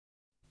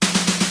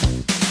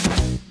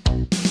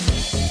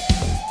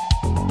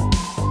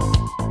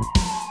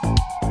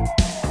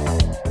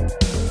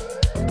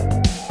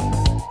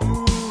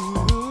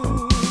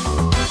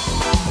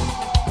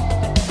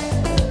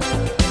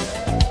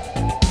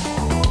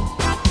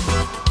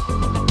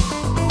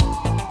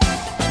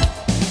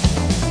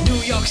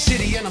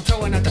I'm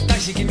throwing out the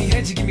dice. You give me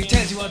heads, you give me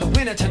tails, you are the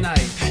winner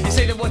tonight. You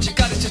say that what you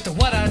got is just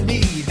what I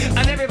need,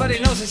 and everybody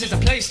knows this is the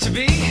place to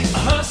be. I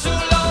hustle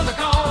on the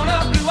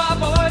corner, blue-eyed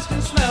boys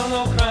can smell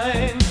no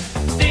crime.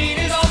 Stain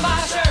is on my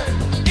shirt,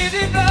 is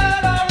it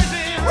blood or is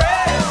it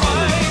red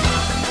wine?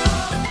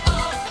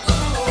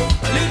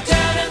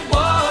 Lieutenant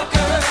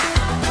Walker,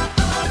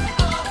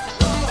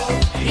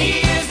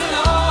 he is the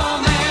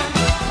lawman.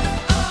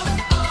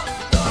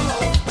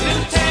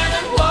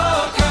 Lieutenant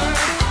Walker,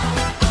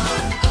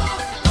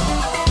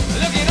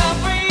 looking out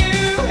for you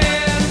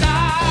and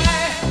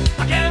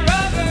I can't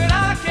run but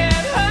I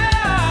can't hide.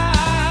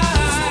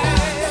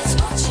 He's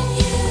watching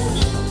you.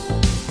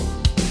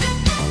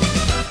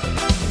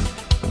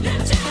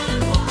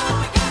 Lieutenant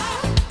Walker,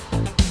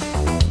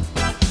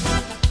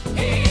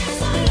 he is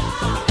the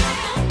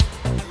lawman.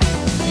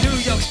 New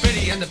York's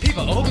pretty and the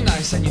people all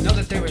nice, and you know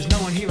that there is no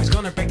one here who's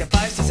gonna break the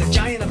ice. There's a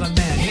giant of a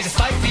man, he's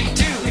 5 feet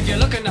 2. If you're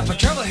looking out for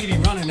trouble, he'd be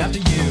running after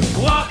you.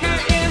 Walker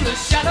in the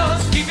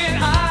shadows, keep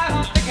an eye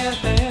on thick and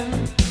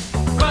thin.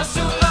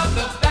 Rustle of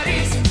the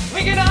baddies,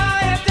 we can eye